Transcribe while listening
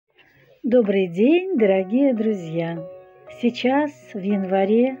Добрый день, дорогие друзья! Сейчас в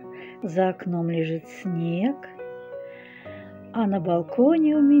январе за окном лежит снег, а на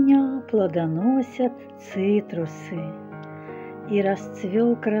балконе у меня плодоносят цитрусы. И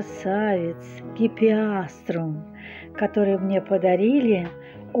расцвел красавец Гиппеаструм, который мне подарили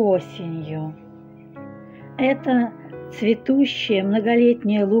осенью. Это цветущее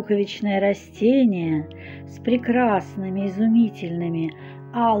многолетнее луковичное растение с прекрасными, изумительными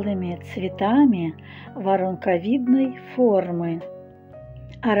алыми цветами воронковидной формы,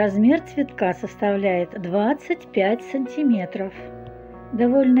 а размер цветка составляет 25 сантиметров.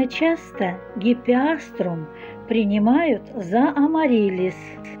 Довольно часто Гиппеаструм принимают за амариллис.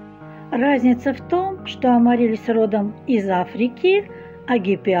 Разница в том, что амариллис родом из Африки, а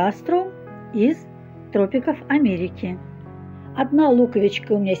Гиппеаструм из тропиков Америки. Одна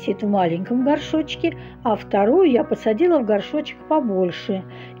луковичка у меня сидит в маленьком горшочке, а вторую я посадила в горшочек побольше.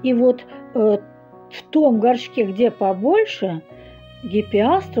 И вот в том горшке, где побольше,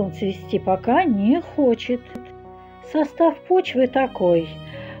 Гиппеаструм цвести пока не хочет. Состав почвы такой: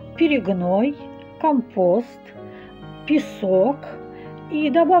 перегной, компост, песок и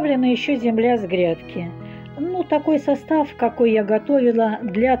добавлена еще земля с грядки. Такой состав, какой я готовила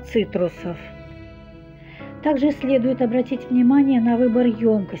для цитрусов. Также следует обратить внимание на выбор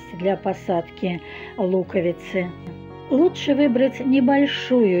емкости для посадки луковицы. Лучше выбрать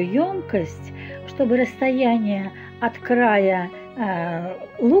небольшую емкость, чтобы расстояние от края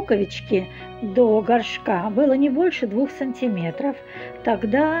луковички до горшка было не больше 2 сантиметров.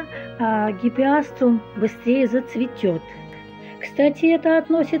 Тогда Гиппеаструм быстрее зацветет. Кстати, это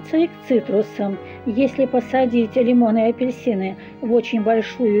относится и к цитрусам. Если посадить лимоны и апельсины в очень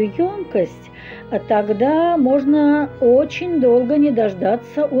большую емкость, тогда можно очень долго не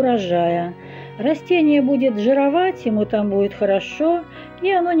дождаться урожая. Растение будет жировать, ему там будет хорошо,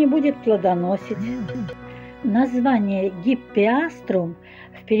 и оно не будет плодоносить. Название Гиппеаструм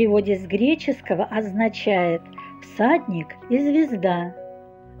в переводе с греческого означает «всадник и звезда».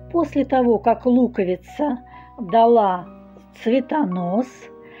 После того, как луковица дала цветонос,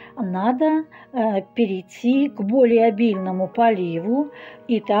 надо перейти к более обильному поливу,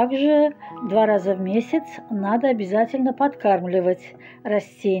 и также 2 раза в месяц надо обязательно подкармливать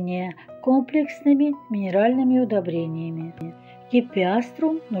растения комплексными минеральными удобрениями.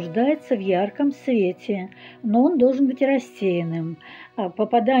 Гиппеаструм нуждается в ярком свете, но он должен быть рассеянным.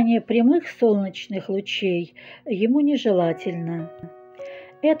 Попадание прямых солнечных лучей ему нежелательно.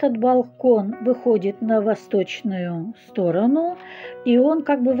 Этот балкон выходит на восточную сторону, и он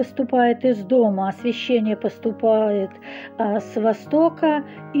как бы выступает из дома. Освещение поступает с востока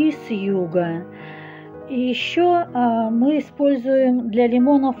и с юга. И еще мы используем для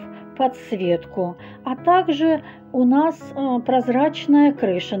лимонов подсветку, а также у нас прозрачная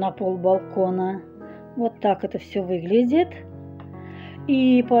крыша на пол балкона. Вот так это все выглядит.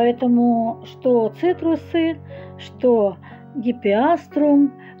 И поэтому что цитрусы, что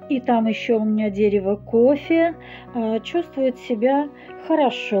Гиппеаструм, и там еще у меня дерево кофе, чувствуют себя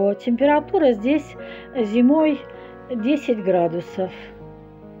хорошо. Температура здесь зимой 10 градусов.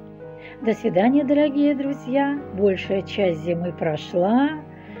 До свидания, дорогие друзья. Большая часть зимы прошла.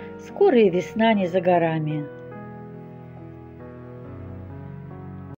 Скоро и весна не за горами.